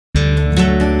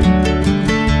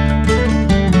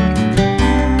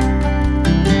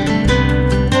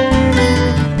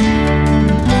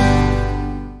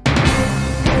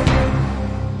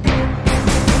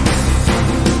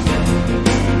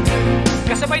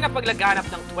China paglaganap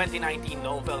ng 2019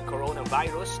 novel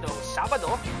coronavirus noong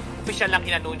Sabado, opisyal lang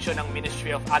inanunsyo ng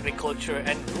Ministry of Agriculture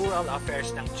and Rural Affairs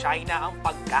ng China ang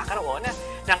pagkakaroon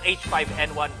ng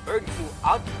H5N1 bird flu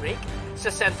outbreak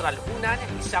sa Central Hunan,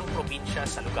 isang probinsya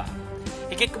sa lugar.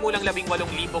 Higit kumulang 18,000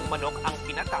 manok ang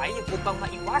pinatay upang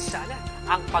maiwasan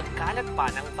ang pagkalat pa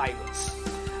ng virus.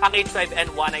 Ang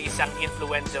H5N1 ay isang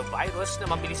influenza virus na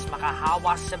mabilis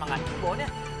makahawa sa mga ibon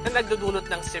na nagdudulot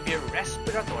ng severe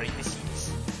respiratory disease.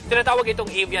 Tinatawag itong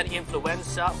avian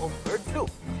influenza o bird flu.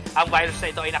 Ang virus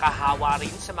na ito ay nakahawa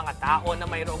rin sa mga tao na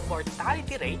mayroong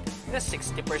mortality rate na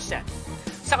 60%.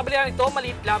 Sa kabila nito,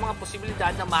 maliit lamang ang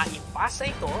posibilidad na maipasa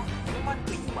ito human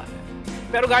to human.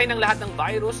 Pero gaya ng lahat ng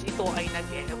virus, ito ay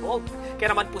nag-evolve.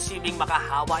 Kaya naman posibleng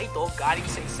makahawa ito galing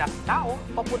sa isang tao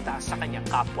papunta sa kanyang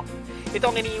kapwa.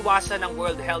 Ito ang iniiwasan ng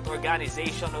World Health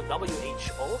Organization o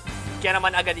WHO, kaya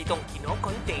naman agad itong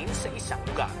kino-contain sa isang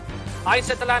lugar. Ayon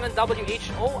sa tala ng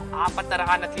WHO,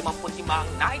 455 ang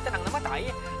naitanang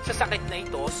namatay sa sakit na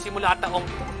ito simula taong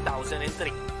 2003.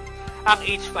 Ang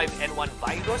H5N1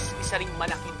 virus, isa ring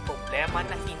malaking problema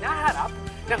na hinaharap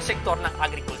ng sektor ng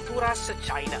agrikultura sa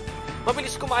China.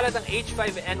 Mabilis kumalat ang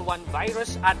H5N1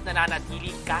 virus at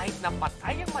nananatili kahit na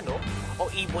patay ang manok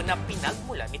o ibon na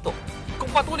pinagmulan nito. Kung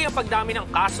patuloy ang pagdami ng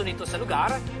kaso nito sa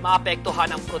lugar, maapektuhan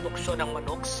ang produksyon ng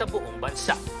manok sa buong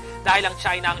bansa. Dahil ang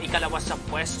China ang ikalawa sa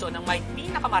pwesto ng may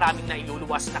pinakamaraming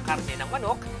nailuluwas na karne ng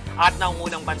manok at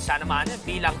naungunang bansa naman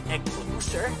bilang egg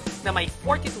producer na may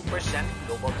 42%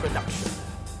 global production.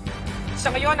 Sa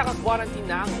ngayon, naka-quarantine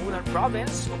na ang Hunan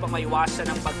Province upang maiwasan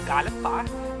ang pagkalat pa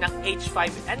ng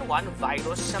H5N1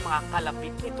 virus sa mga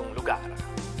kalapit nitong lugar.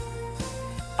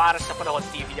 Para sa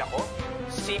PanahonTV ako,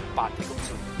 si Patrick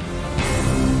Utsu.